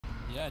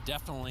Yeah,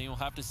 definitely. We'll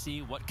have to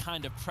see what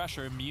kind of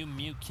pressure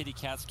Mew Kitty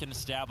Cats can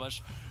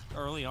establish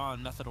early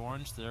on. Method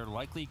Orange, they're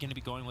likely going to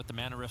be going with the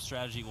Mana Rift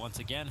strategy once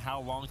again.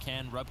 How long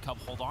can Rubcub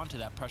hold on to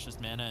that precious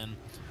mana? And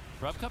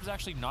Rubcub's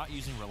actually not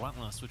using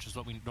Relentless, which is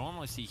what we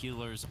normally see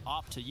healers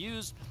opt to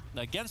use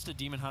against a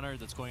Demon Hunter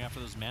that's going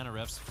after those Mana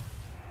Rifts.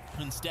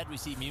 Instead, we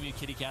see Mew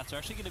Kitty Cats are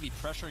actually going to be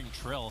pressuring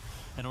Trill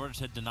in order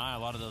to deny a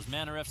lot of those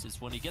Mana Rifts.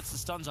 Is when he gets the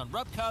stuns on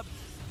Rubcub,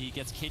 he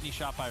gets kidney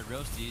shot by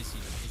Roasties.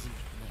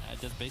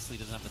 Basically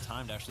doesn't have the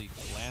time to actually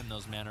land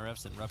those Mana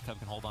Rifts, and Rubcub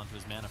can hold on to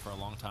his mana for a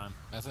long time.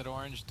 Method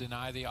Orange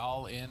deny the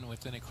all-in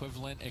with an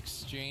equivalent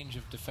exchange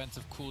of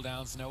defensive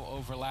cooldowns, no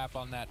overlap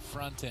on that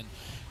front, and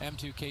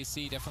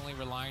M2KC definitely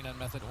relying on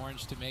Method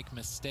Orange to make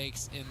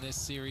mistakes in this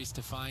series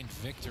to find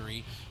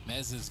victory.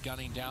 Mez is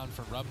gunning down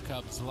for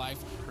Rubcub's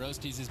life.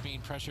 Roasties is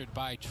being pressured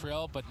by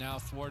Trill, but now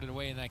thwarted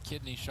away in that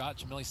kidney shot.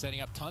 Jamili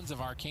setting up tons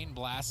of arcane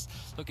blasts,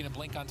 looking to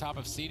blink on top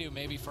of Sidu,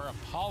 maybe for a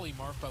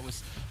polymorph, but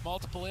with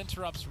multiple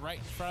interrupts right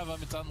in front of him,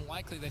 it's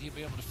unlikely that he'll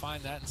be able to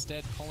find that.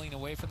 Instead, pulling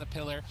away from the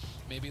pillar,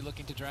 maybe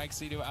looking to drag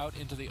Sidu out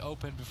into the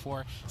open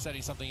before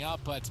setting something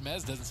up, but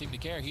Mez doesn't seem to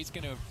care. He's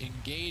going to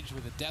engage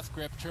with a death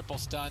grip, triple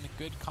stun.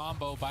 Good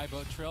combo by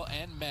both Trill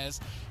and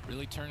Mez,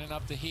 really turning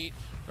up the heat.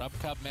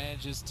 Rubcub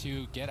manages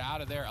to get out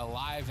of there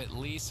alive at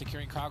least,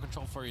 securing crowd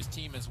control for his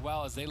team as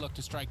well as they look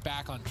to strike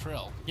back on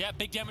Trill. Yeah,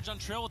 big damage on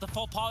Trill with the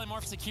full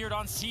polymorph secured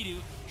on Sidu.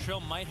 Trill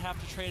might have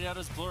to trade out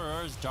his Blur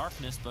or his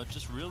Darkness, but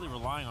just really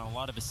relying on a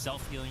lot of his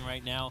self-healing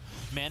right now.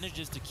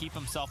 Manages to keep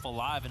himself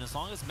alive, and as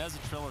long as Mez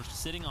and Trill are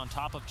sitting on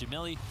top of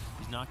Jamili,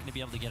 he's not going to be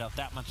able to get out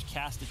that much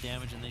casted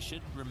damage, and they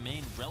should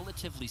remain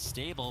relatively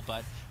stable.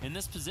 But in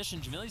this position,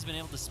 Jamili's been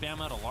able to spam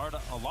out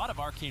a lot of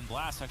arcane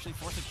blasts, actually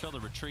forcing Trill to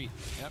retreat.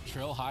 Yep,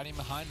 Trill hiding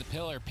behind the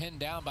pillar, pinned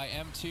down by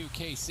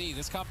M2KC.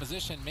 This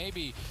composition may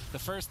be the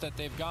first that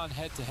they've gone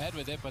head-to-head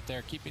with it, but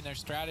they're keeping their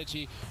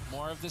strategy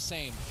more of the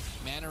same.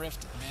 Mana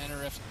Rift, Mana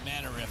Rift,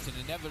 Mana Rift, and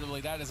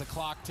inevitably that is a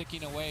clock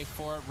ticking away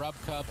for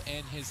Rubcub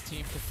and his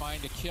team to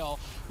find a kill.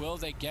 Will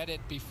they get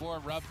it before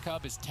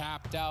Rubcub is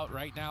tapped out?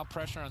 Right now,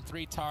 pressure on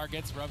 3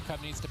 targets.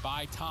 Rubcub needs to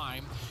buy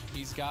time.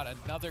 He's got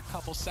another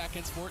couple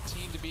seconds,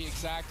 14 to be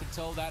exact,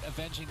 until that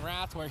Avenging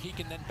Wrath, where he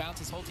can then bounce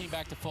his whole team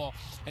back to full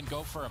and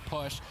go for a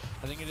push.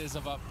 I think it is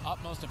of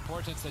utmost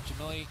importance that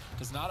Jamili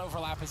does not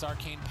overlap his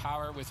arcane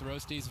power with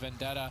Roasties'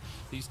 Vendetta.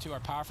 These two are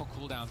powerful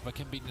cooldowns, but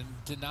can be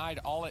denied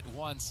all at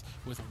once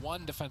with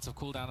 1 defensive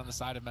cooldown on the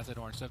side of Method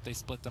Orange. So if they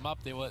split them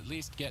up, they will at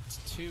least get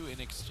 2 in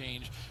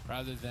exchange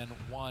rather than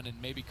 1,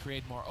 and maybe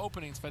create more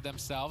openings for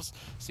themselves.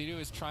 Sidu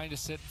is trying to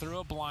sit through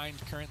a blind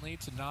currently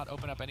to not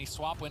open up any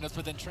swap windows,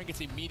 but then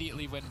trinkets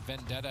immediately when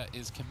Vendetta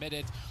is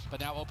committed, but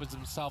now opens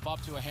himself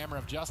up to a Hammer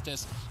of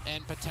Justice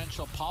and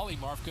potential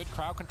polymorph. Good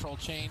crowd control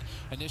chain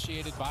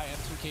initiated by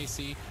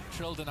M2KC.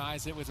 Trill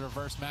denies it with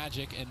reverse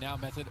magic, and now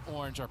Method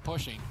Orange are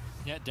pushing.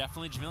 Yeah,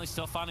 definitely. Jamili's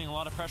still finding a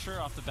lot of pressure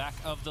off the back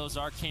of those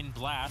arcane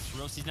blasts.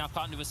 Rosty's now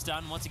caught into a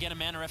stun. Once again, a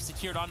Mana Rift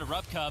secured onto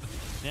Rubcub.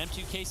 The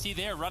M2KC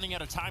there running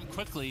out of time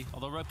quickly,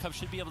 although Rubcub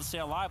should be able to stay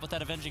alive with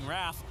that Avenging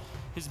Wrath.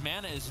 His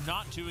mana is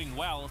not doing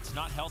well. It's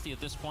not healthy at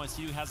this point.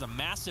 Sidu has a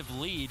massive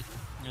lead,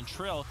 and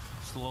Trill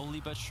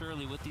slowly but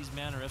surely with these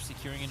Mana Rifts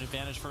securing an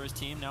advantage for his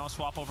team. Now a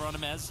swap over on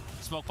Mez.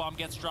 Smoke Bomb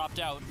gets dropped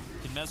out.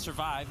 Can Mez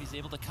survive? He's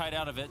able to kite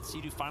out of it.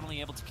 Sidu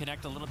finally able to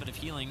connect a little bit of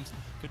healing.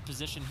 Good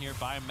position here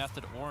by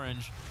Method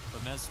Orange,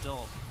 but Mez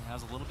still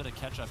has a little bit of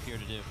catch up here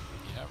to do.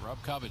 Yeah,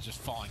 Rubcub is just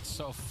falling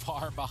so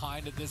far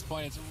behind at this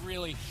point. It's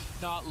really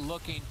not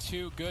looking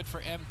too good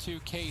for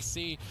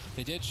M2KC.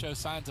 They did show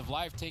signs of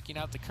life, taking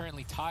out the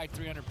currently tied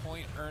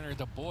 300-point earner,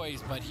 the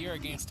boys, but here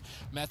against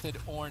Method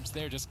Orange,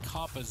 they're just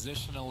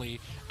compositionally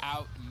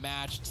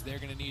outmatched. They're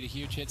going to need a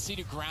huge hit.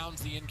 Sidu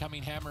grounds the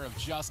incoming Hammer of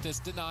Justice,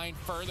 denying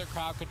further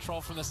crowd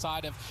control from the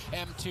side of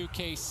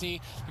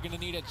M2KC. They're going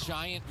to need a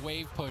giant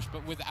wave push,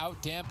 but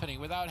without dampening,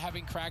 without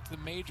having cracked the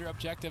major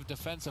objective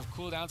defensive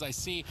cooldowns. I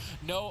see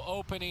no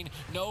opening,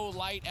 no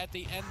light at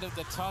the end of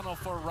the tunnel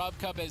for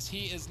Rubcub, as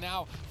he is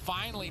now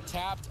finally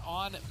tapped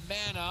on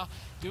mana,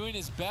 doing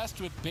his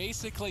best with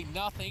basically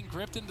nothing.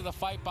 Gripped into the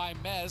fight by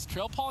Mez.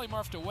 Trill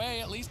polymorphed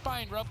away, at least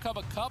buying Rubcub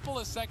a couple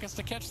of seconds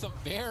to catch some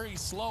very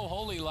slow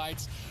holy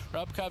lights.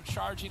 Rubcub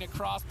charging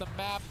across the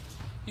map.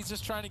 He's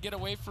just trying to get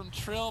away from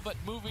Trill, but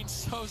moving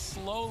so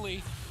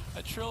slowly.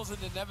 Trill's an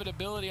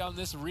inevitability on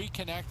this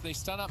reconnect. They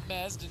stun up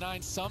Mez,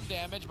 denying some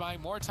damage, buying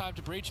more time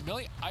to breach.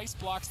 Jamili ice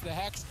blocks the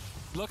Hex,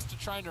 looks to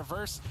try and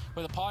reverse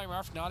with a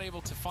polymorph, not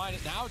able to find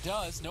it. Now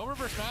does. No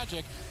reverse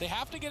magic. They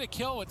have to get a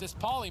kill with this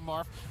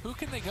polymorph. Who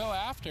can they go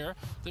after?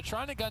 They're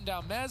trying to gun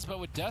down Mez, but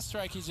with Death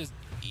Strike, he just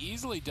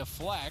easily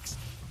deflects.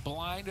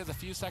 Blind with a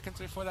few seconds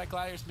before that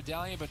Gladiator's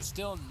Medallion, but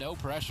still no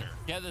pressure.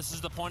 Yeah, this is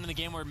the point in the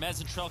game where Mez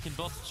and Trill can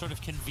both sort of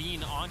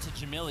convene onto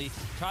Jamili,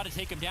 try to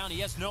take him down.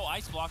 He has no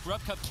ice block.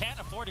 Rubcub can't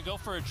afford to go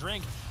for a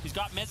drink. He's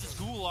got Mez's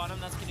Ghoul on him.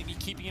 That's going to be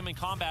keeping him in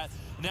combat.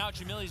 Now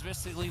Jamili's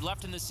basically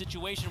left in this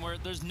situation where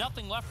there's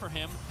nothing left for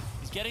him.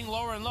 He's getting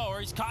lower and lower.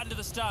 He's caught into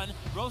the stun.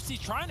 Rosty's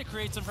trying to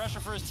create some pressure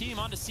for his team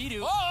onto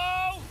Sidu.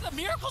 Oh! the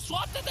miracle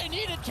swap that they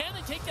needed. Can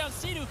they take down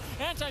Sea-Doo?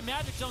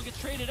 Anti-magic zone gets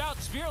traded out.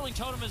 Spearling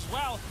totem as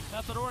well.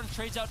 Method Orange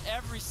trades out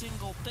every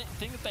single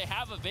thing that they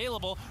have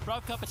available.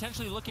 Rubcup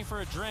potentially looking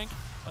for a drink,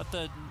 but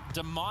the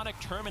demonic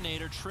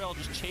Terminator Trill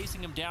just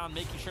chasing him down,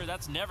 making sure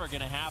that's never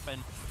going to happen.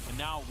 And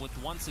now with,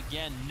 once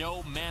again,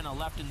 no mana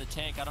left in the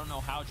tank, I don't know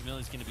how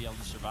Jamili's going to be able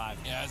to survive.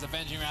 Yeah, as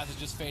Avenging Wrath has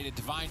just faded,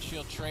 Divine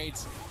Shield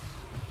trades.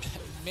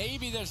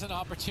 Maybe there's an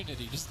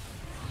opportunity, just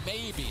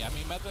maybe. I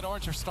mean, Method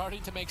Orange are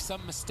starting to make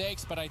some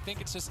mistakes, but I think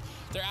it's just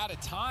they're out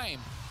of time.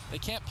 They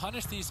can't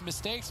punish these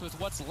mistakes with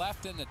what's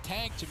left in the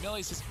tank.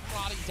 Jamili's just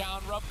rotting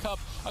down Rubcup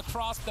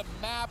across the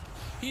map.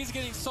 He's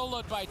getting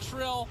soloed by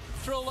Trill.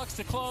 Trill looks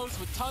to close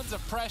with tons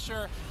of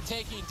pressure,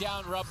 taking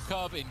down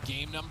Rubcup in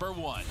game number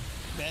 1.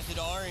 Method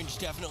Orange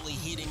definitely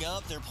heating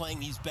up. They're playing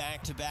these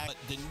back-to-back. But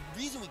the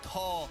reason we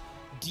call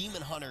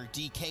Demon Hunter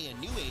DK a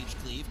new age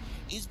cleave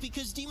is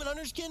because Demon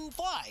Hunters can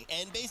fly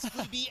and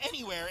basically be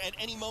anywhere at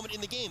any moment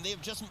in the game. They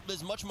have just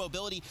as much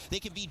mobility. They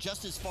can be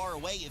just as far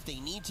away if they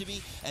need to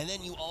be. And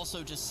then you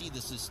also just see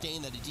the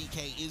sustain that a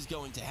DK is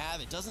going to have.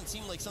 It doesn't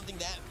seem like something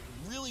that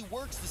really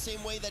works the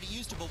same way that it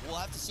used to, but we'll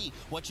have to see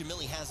what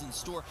Jamili has in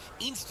store,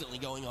 instantly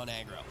going on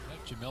aggro.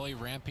 Jamili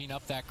ramping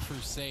up that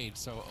Crusade,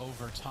 so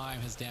over time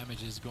his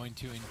damage is going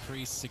to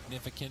increase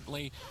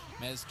significantly.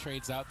 Mez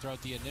trades out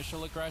throughout the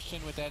initial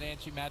aggression with that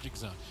anti-magic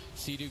zone.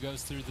 Sea-Doo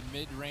goes through the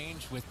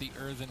mid-range with the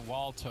earthen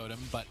wall totem,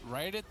 but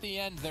right at the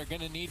end they're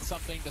going to need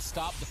something to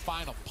stop the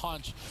final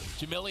punch.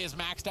 Jamili is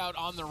maxed out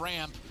on the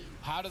ramp.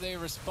 How do they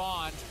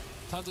respond?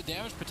 Tons of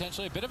damage,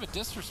 potentially a bit of a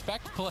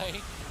disrespect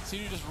play.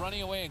 Sea-Doo just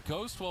running away, and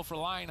Ghost Wolf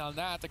relying on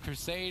that. The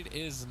Crusade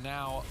is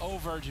now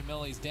over.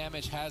 Jamili's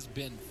damage has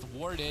been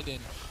thwarted, and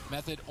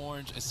Method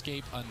Orange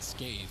escape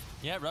unscathed.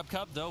 Yeah,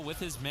 Rubcup, though, with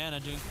his mana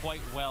doing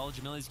quite well.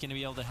 Jamili's going to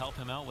be able to help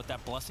him out with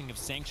that Blessing of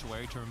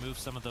Sanctuary to remove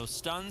some of those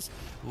stuns,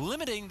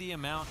 limiting the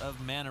amount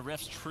of mana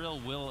rifts Trill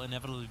will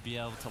inevitably be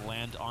able to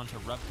land onto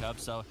Rubcup.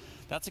 So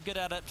that's a good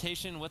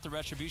adaptation with the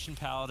Retribution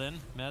Paladin.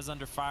 Mez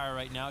under fire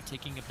right now,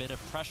 taking a bit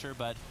of pressure,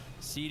 but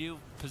Sea-Doo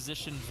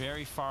positioned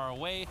very far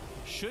away,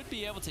 should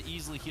be able to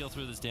easily heal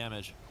through this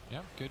damage.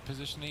 Yeah, good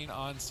positioning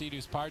on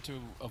Sea-Doo's part to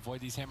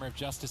avoid these Hammer of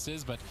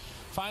Justices, but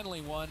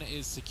finally one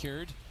is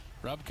secured.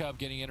 Rubcup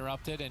getting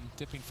interrupted and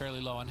dipping fairly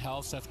low on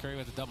health. Seth Curry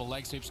with a double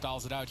leg sweep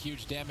stalls it out.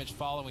 Huge damage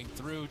following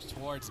through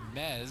towards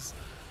Mez.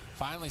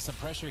 Finally some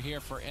pressure here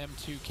for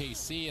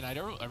M2KC, and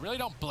I really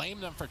don't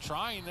blame them for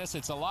trying this.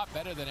 It's a lot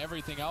better than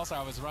everything else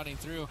I was running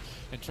through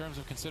in terms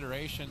of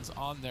considerations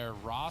on their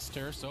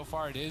roster. So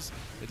far it is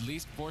at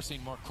least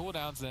forcing more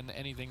cooldowns than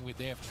anything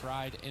they have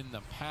tried in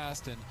the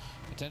past, and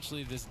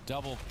potentially this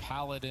double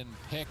Paladin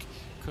pick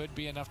could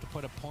be enough to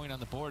put a point on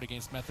the board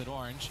against Method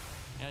Orange.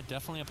 Yeah,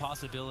 definitely a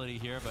possibility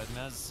here, but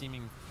Mez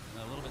seeming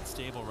a little bit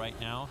stable right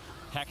now.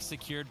 Hex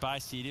secured by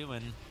Sea-Doo,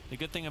 and the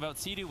good thing about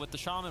Sea-Doo with the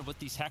Shaman, with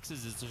these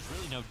hexes, is there's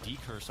really no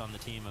decurse on the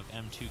team of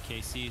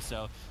M2KC,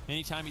 so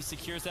anytime he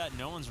secures that,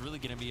 no one's really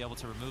going to be able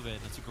to remove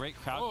it. It's a great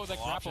crowd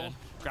control option.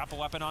 Grapple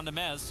weapon onto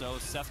Mez, so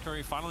Seth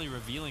Curry finally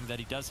revealing that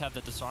he does have the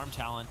disarm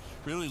talent,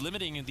 really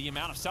limiting the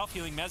amount of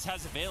self-healing Mez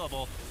has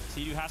available.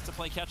 Sea-Doo has to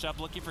play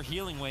catch-up, looking for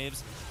healing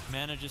waves,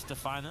 manages to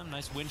find them.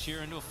 Nice wind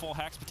shear into a full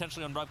hex,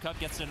 potentially on Rubcup,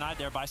 gets denied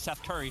there by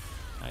Seth Curry.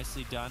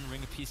 Nicely done.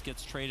 Ring of Peace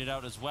gets traded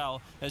out as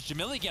well as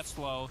Jamili gets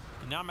low,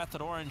 and now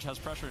Method Orange has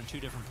pressure in 2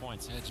 different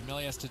points. Yeah,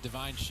 Jamili has to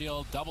Divine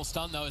Shield. Double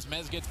stun though as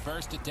Mez gets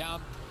bursted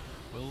down.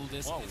 Will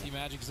this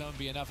anti-magic zone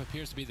be enough?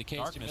 Appears to be the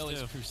case.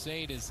 Jamili's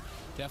Crusade is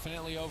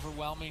definitely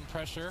overwhelming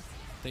pressure.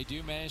 They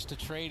do manage to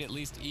trade at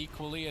least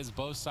equally as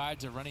both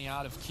sides are running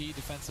out of key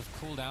defensive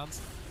cooldowns.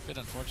 Bit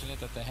unfortunate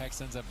that the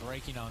Hex ends up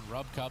breaking on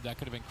Rubcup. That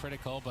could have been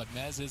critical, but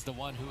Mez is the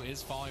one who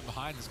is falling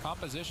behind. This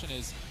composition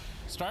is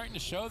starting to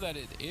show that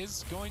it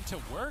is going to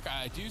work.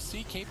 I do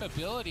see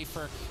capability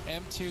for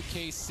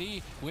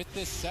M2KC with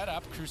this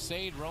setup.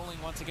 Crusade rolling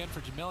once again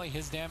for Jamili.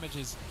 His damage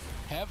is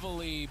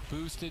heavily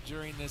boosted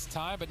during this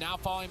time, but now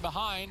falling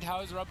behind. How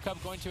is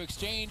Rubcup going to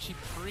exchange? He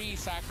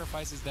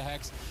pre-sacrifices the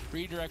Hex,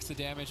 redirects the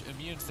damage,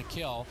 immunes the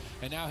kill,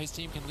 and now his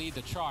team can lead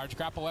the charge.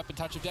 Grapple weapon,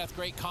 touch of death,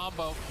 great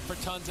combo for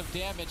tons of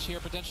damage here,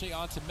 potentially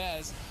onto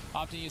Mez.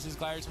 Opting to use his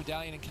Gliders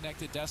Medallion and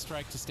connected Death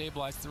Strike to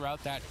stabilize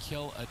throughout that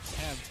kill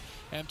attempt.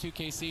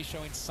 M2KC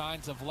showing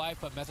signs of life,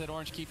 but Method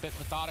Orange keep it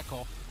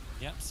methodical.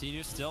 Yep,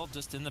 Sea-Doo still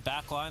just in the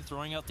back line,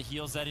 throwing out the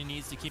heals that he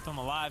needs to keep him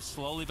alive.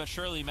 Slowly but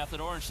surely, Method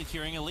Orange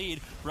securing a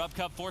lead.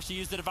 Rubcup forced to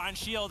use the Divine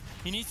Shield.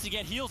 He needs to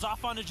get heals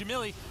off onto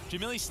Jamili.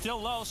 Jamili's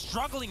still low,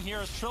 struggling here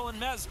as Trill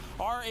and Mez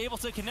are able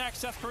to connect.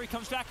 Seth Curry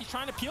comes back. He's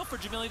trying to peel for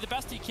Jamili the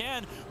best he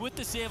can with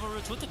the Sable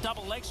Roots, with the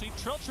double leg sweep.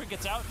 Trill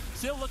trinkets out,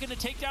 still looking to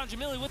take down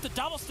Jamili with the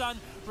double stun.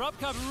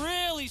 Rubcup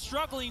really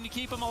struggling to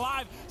keep him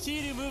alive.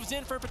 Sea-Doo moves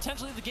in for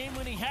potentially the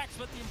game-winning Hex,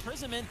 but the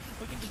imprisonment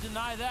looking to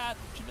deny that.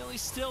 Jamili's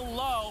still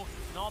low,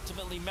 and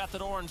ultimately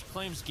Method Orange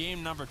claims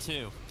game number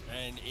 2.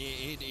 And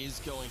it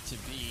is going to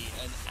be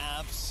an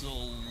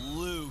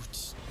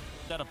absolute...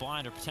 That a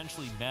blind, or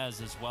potentially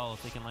Mez as well.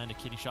 If they can land a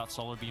kidney shot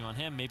solar beam on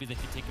him, maybe they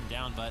could take him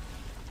down, but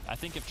I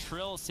think if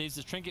Trill saves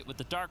his trinket with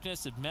the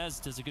darkness, if Mez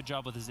does a good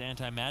job with his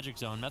anti-magic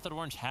zone, Method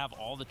Orange have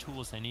all the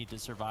tools they need to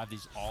survive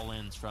these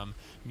all-ins from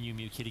Mew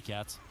Mew Kitty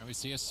Cats. And we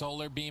see a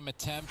solar beam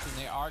attempt, and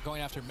they are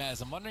going after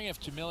Mez. I'm wondering if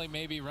Jamili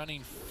may be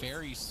running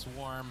Fairy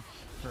Swarm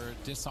for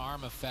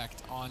disarm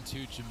effect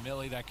onto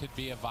Jamili. That could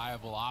be a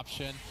viable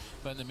option.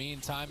 But in the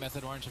meantime,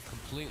 Method Orange have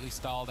completely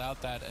stalled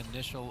out that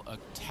initial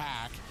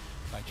attack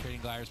by trading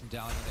Gliders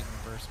Medallion and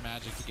Reverse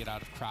Magic to get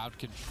out of crowd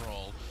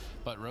control.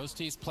 But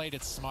Roasty's played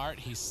it smart.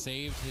 He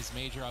saved his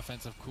major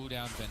offensive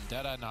cooldown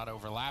Vendetta, not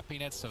overlapping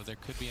it, so there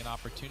could be an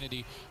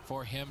opportunity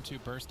for him to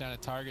burst down a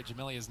target.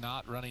 Jamili is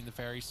not running the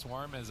Fairy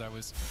Swarm, as I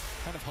was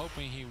kind of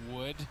hoping he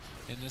would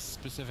in this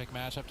specific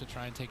matchup to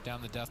try and take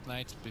down the Death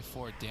Knights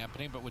before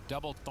dampening. But with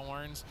double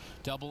Thorns,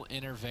 double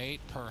Innervate,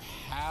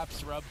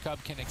 perhaps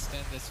Rubcub can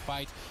extend this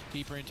fight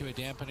deeper into a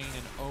dampening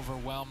and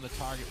overwhelm the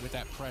target with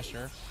that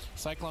pressure.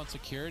 Cyclone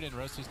secured, and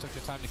Roasty's took the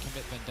time to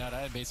commit Vendetta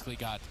and basically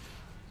got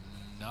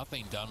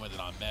nothing done with it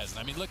on Mez. And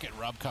I mean, look at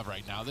Rubcub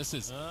right now. This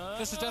is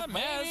just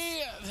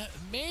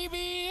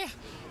maybe.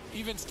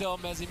 Even still,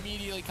 Mez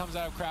immediately comes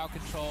out of crowd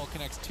control,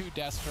 connects 2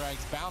 Death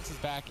Strikes, bounces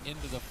back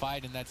into the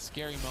fight, and that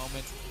scary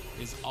moment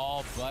is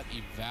all but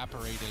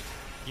evaporated.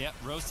 Yep,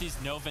 Roasty's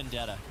no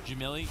Vendetta.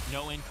 Jamili,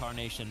 no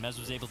Incarnation. Mez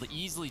was able to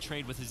easily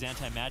trade with his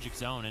anti-magic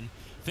zone, and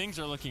things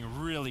are looking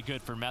really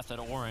good for Method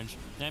Orange.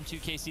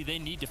 M2KC, they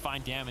need to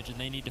find damage, and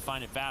they need to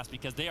find it fast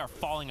because they are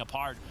falling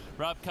apart.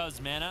 Rubcub's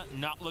mana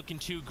not looking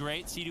too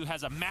great. Sidu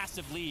has a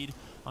massive lead.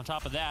 On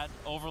top of that,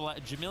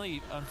 Jamili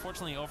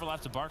unfortunately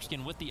overlaps the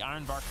Barkskin with the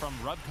Iron Bark from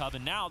Rubcub,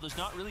 and now there's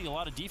not really a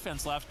lot of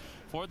defense left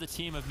for the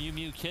team of Mew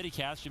Mew Kitty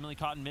Cats. Jamili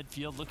caught in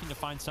midfield looking to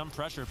find some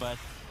pressure, but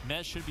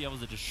Mez should be able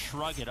to just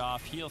shrug it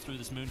off, heal through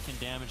this Moonkin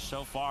damage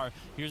so far.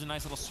 Here's a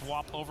nice little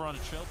swap over on a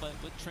Trill, but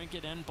with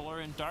Trinket and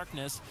Blur and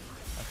Darkness,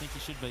 I think he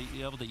should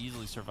be able to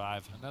easily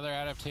survive. Another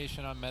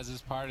adaptation on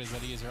Mez's part is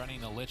that he is running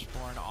the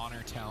Lichborn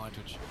Honor talent,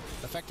 which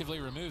effectively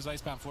removes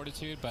Icebound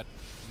Fortitude, but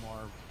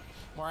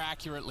more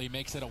accurately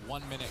makes it a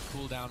 1-minute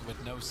cooldown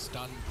with no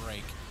stun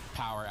break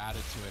power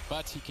added to it.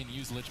 But he can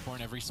use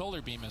Lichborn every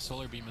Solar Beam, as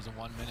Solar Beam is a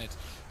 1-minute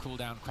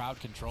cooldown crowd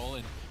control,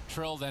 and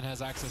Trill then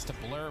has access to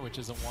Blur, which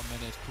is a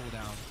 1-minute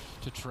cooldown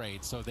to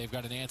trade. So they've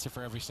got an answer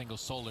for every single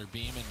Solar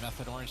Beam, and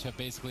Method Orange have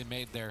basically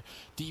made their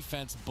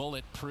defense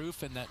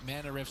bulletproof, and that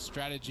Mana Rift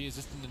strategy is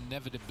just an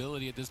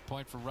inevitability at this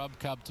point for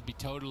Rubcub to be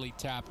totally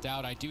tapped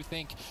out. I do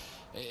think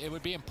it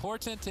would be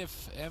important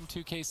if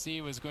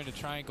M2KC was going to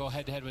try and go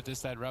head-to-head with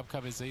this, that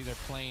Rubcub is either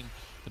playing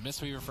the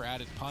Mistweaver for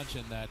added punch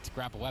and that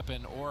grapple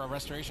weapon, or a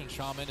Restoration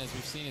Shaman, as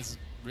we've seen, is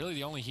really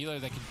the only healer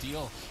that can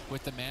deal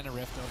with the Mana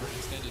Rift over an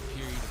extended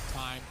period of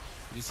time.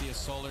 You see a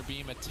Solar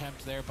Beam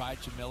attempt there by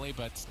Jamili,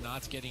 but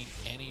not getting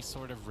any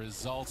sort of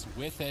results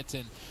with it.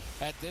 And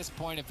at this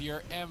point, if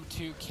you're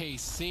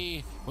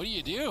M2KC, what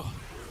do?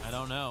 I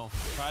don't know.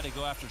 Try to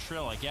go after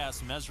Trill, I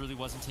guess. Mez really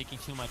wasn't taking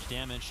too much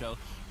damage, so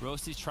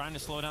Roasty's trying to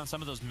slow down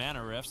some of those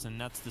mana rifts,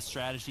 and that's the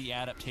strategy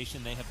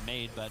adaptation they have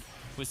made. But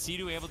with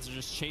Sidu able to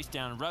just chase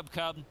down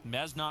Rubcub,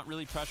 Mez not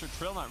really pressured,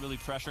 Trill not really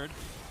pressured,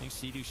 I think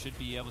Sidu should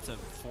be able to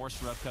force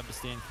Rubcub to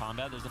stay in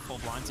combat. There's a full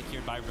blind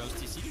secured by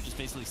Roasty. Sidu just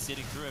basically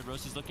sitting through it.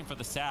 Roasty's looking for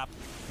the sap,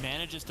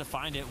 manages to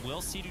find it.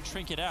 Will Sidu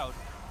Trinket out?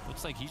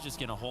 Looks like he's just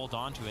going to hold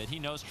on to it. He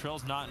knows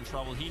Trill's not in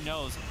trouble. He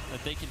knows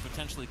that they can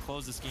potentially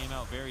close this game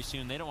out very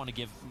soon. They don't want to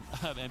give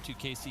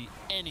M2KC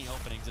any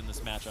openings in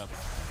this matchup.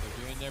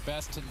 They're doing their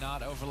best to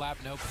not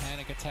overlap, no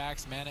panic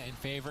attacks, mana in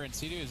favor, and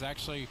Sidu is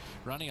actually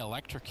running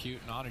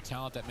Electrocute, an honor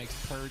talent that makes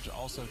Purge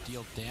also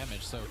deal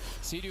damage. So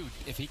Sidu,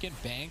 if he can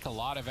bank a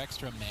lot of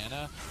extra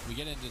mana, we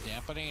get into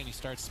dampening and he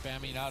starts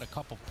spamming out a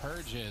couple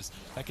Purges,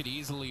 that could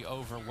easily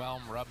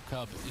overwhelm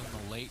Rubcub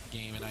in the late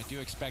game, and I do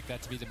expect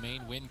that to be the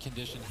main win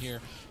condition here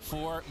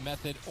for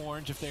Method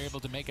Orange if they're able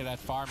to make it that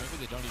far.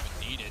 Maybe they don't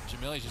even need it.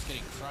 Jamili's just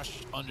getting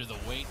crushed under the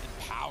weight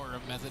and power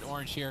of Method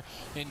Orange here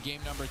in game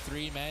number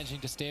 3,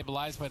 managing to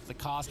stabilize, but at the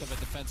cost of a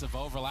defensive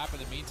overlap. In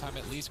the meantime,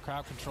 at least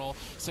crowd control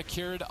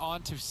secured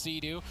onto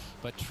Sidu,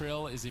 but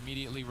Trill is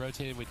immediately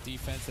rotated with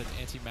defense. That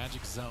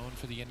anti-magic zone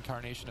for the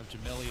incarnation of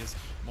Jamili is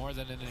more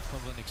than an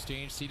equivalent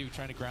exchange. Sidu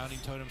trying to grounding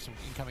totem some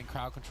incoming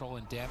crowd control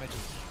and damage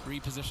and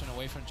reposition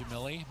away from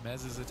Jamili.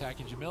 Mez is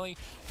attacking Jamili.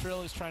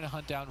 Trill is trying to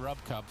hunt down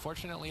Rubcub.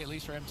 Fortunately, at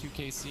least for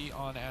M2KC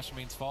on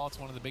Ashmane's Fall, it's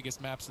one of the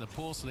biggest maps in the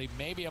pool, so they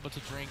may be able to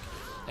drink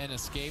and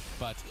escape,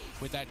 but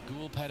with that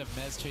ghoul pet of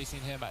Mez chasing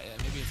him,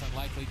 maybe it's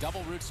unlikely.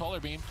 Double root Solar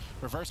Beam,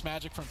 reverse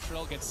magic from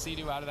Trill gets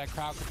Sidu out of that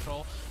crowd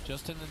control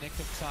just in the nick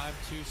of time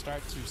to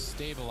start to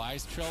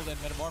stabilize. Trill then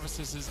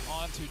metamorphoses is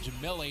onto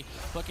Jamili,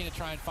 looking to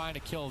try and find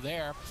a kill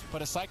there,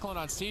 but a Cyclone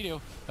on Sidu,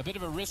 a bit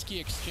of a risky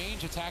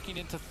exchange, attacking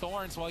into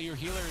Thorns while your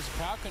healer is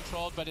crowd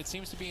controlled, but it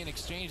seems to be an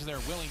exchange they're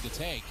willing to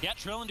take. Yeah,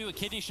 Trill into a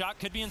kidney shot,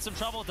 could be in some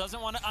trouble,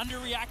 doesn't want to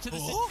underreact to the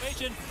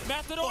situation.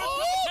 Method Orange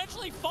could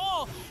potentially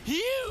fall.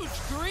 Huge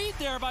greed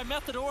there by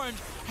Method Orange.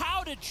 How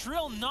How did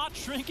Trill not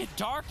Trinket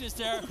Darkness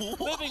there,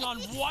 living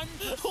on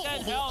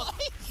 1% health?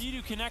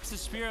 Sea-Doo connects the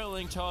Spirit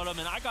Link Totem,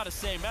 and I gotta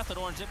say, Method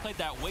Orange, they played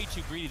that way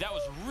too greedy. That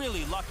was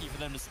really lucky for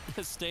them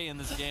to stay in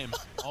this game.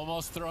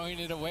 Almost throwing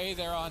it away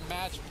there on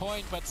match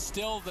point, but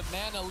still the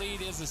mana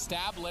lead is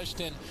established,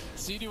 and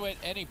Sea-Doo at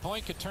any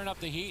point could turn up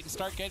the heat and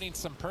start getting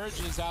some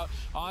purges out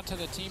onto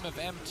the team of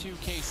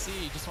M2KC.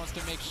 He just wants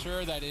to make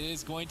sure that it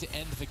is going to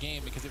end the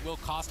game, because it will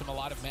cost him a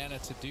lot of mana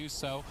to do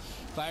so.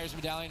 Gliders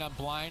Medallion on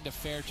blind, a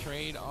fair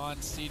trade on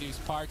Sea-Doo's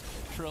part.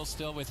 Trill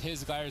still with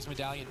his Gliders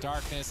Medallion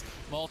Darkness.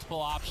 Multiple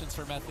options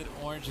for Method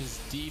Orange's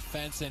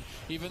defense, and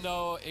even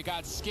though it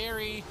got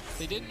scary,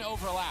 they didn't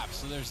overlap,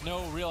 so there's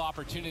no real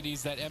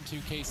opportunities that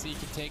M2KC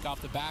can take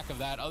off the back of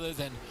that, other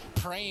than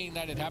praying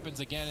that it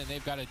happens again and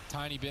they've got a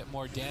tiny bit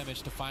more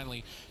damage to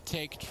finally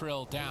take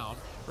Trill down.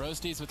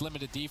 Roasties with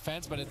limited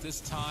defense, but at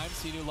this time,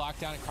 Sea-Doo locked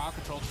down and crowd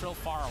control. Trill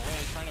far away,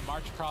 trying to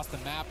march across the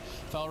map.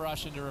 Fell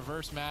rush into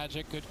reverse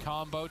magic. Good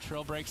combo.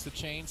 Trill breaks the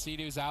chain.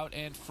 Sea-Doo's out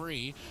and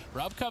free.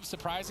 Rubcub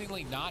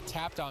surprisingly not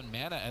tapped on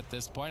mana at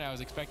this point. I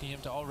was expecting him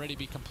to already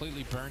be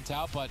completely burnt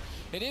out, but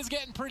it is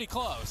getting pretty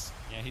close.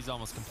 Yeah, he's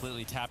almost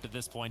completely tapped at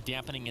this point,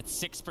 dampening at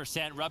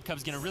 6%.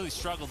 Rubcub's going to really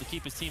struggle to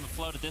keep his team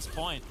afloat at this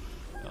point,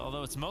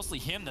 although it's mostly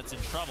him that's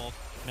in trouble.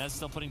 Mez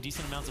still putting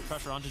decent amounts of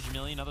pressure onto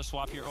Jamili. Another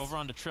swap here over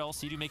onto Trill.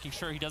 Sea-Doo making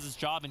sure he does his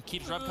job and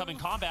keeps Rubcub in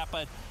combat,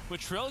 but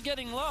with Trill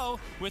getting low,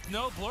 with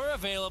no blur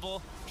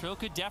available, Trill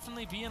could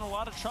definitely be in a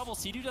lot of trouble.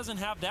 Sea-Doo doesn't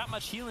have that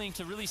much healing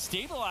to really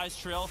stabilize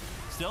Trill.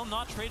 Still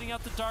not trading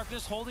out the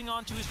darkness, holding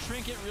on to his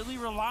trinket, really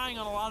relying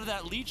on a lot of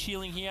that leech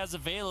healing he has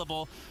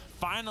available.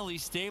 Finally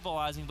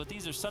stabilizing, but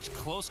these are such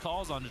close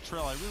calls onto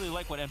Trill. I really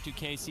like what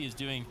M2KC is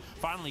doing,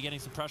 finally getting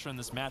some pressure in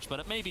this match, but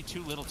it may be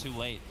too little too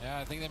late. Yeah,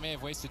 I think they may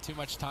have wasted too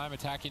much time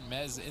attacking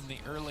Mez in the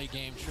early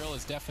game. Trill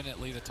is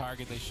definitely the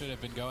target they should have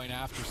been going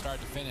after start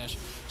to finish.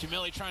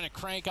 Jamili trying to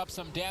crank up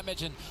some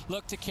damage and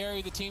look to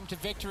carry the team to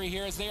victory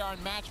here as they are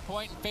on match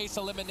point and face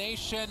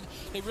elimination.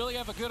 They really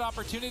have a good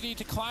opportunity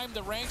to climb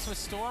the ranks with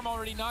Storm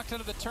already knocked out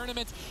of the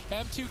tournament.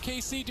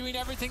 M2KC doing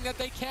everything that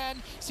they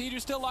can. Sea-Doo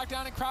still locked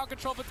down in crowd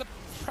control, but the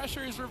pressure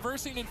is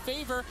reversing in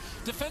favor.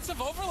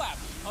 Defensive overlap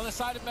on the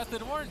side of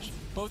Method Orange.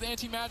 Both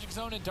anti-magic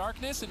zone and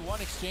darkness in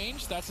one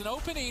exchange. That's an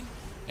opening.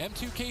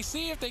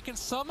 M2KC, if they can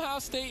somehow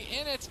stay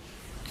in it,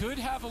 could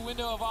have a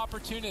window of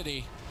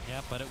opportunity.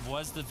 Yeah, but it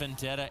was the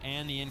Vendetta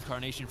and the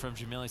Incarnation from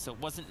Jamili, so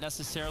it wasn't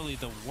necessarily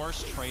the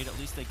worst trade. At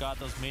least they got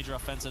those major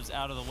offensives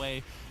out of the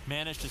way,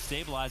 managed to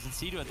stabilize, and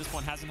Sea-Doo at this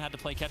point hasn't had to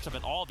play catch-up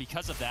at all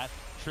because of that.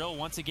 Trill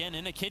once again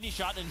in a kidney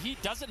shot, and he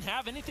doesn't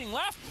have anything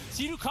left.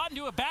 Sea-Doo caught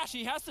into a bash.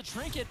 He has the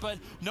trinket, but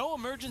no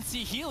emergency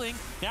healing.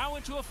 Now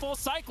into a full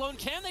cyclone.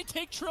 Can they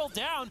take Trill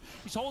down?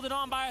 He's holding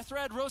on by a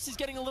thread. Rosie's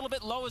getting a little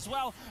bit low as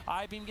well.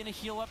 I-Beam gonna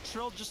heal up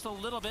Trill just a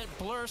little bit.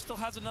 Blur still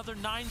has another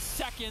 9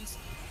 seconds.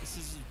 This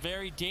is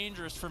very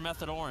dangerous for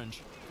Method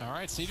Orange. All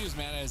right, Sea-Doo's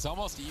mana is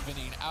almost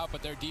evening out,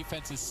 but their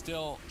defense is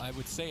still, I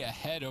would say,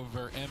 ahead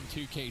over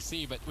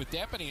M2KC. But with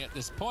dampening at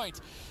this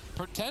point,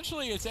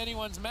 potentially it's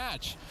anyone's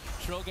match.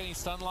 Trill getting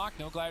stun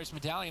locked, no Gliders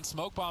Medallion,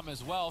 Smoke Bomb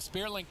as well.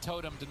 Spirit Link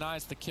Totem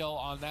denies the kill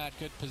on that.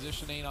 Good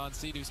positioning on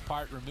Sea-Doo's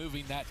part,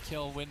 removing that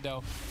kill window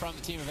from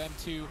the team of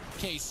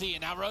M2KC.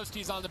 And now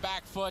Roasties on the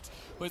back foot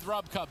with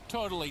Rubcub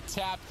totally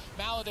tapped.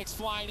 Maledict's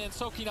flying in,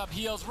 soaking up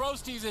heals.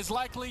 Roasties is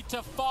likely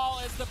to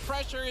fall as the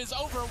pressure is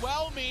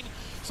overwhelming.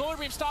 Solar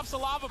Beam stops the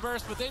lava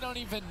burst, but they don't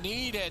even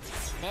need it.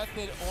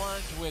 Method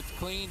Orange with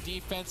clean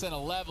defense and a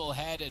level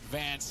head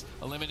advance,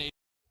 eliminating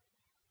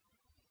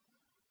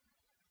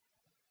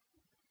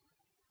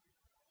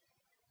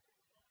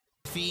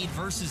Feed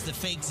versus the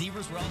fake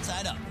Zebras. We're all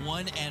tied up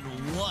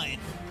 1-1.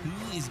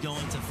 Who is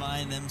going to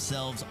find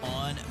themselves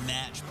on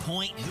match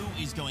point?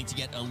 Who is going to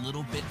get a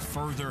little bit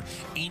further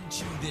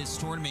into this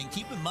tournament?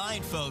 Keep in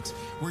mind, folks,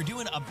 we're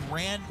doing a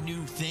brand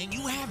new thing.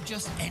 You have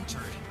just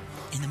entered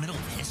in the middle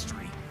of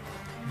history.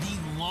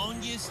 The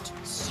longest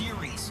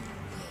series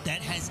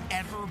that has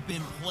ever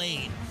been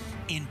played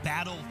in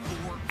Battle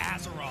for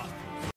Azeroth.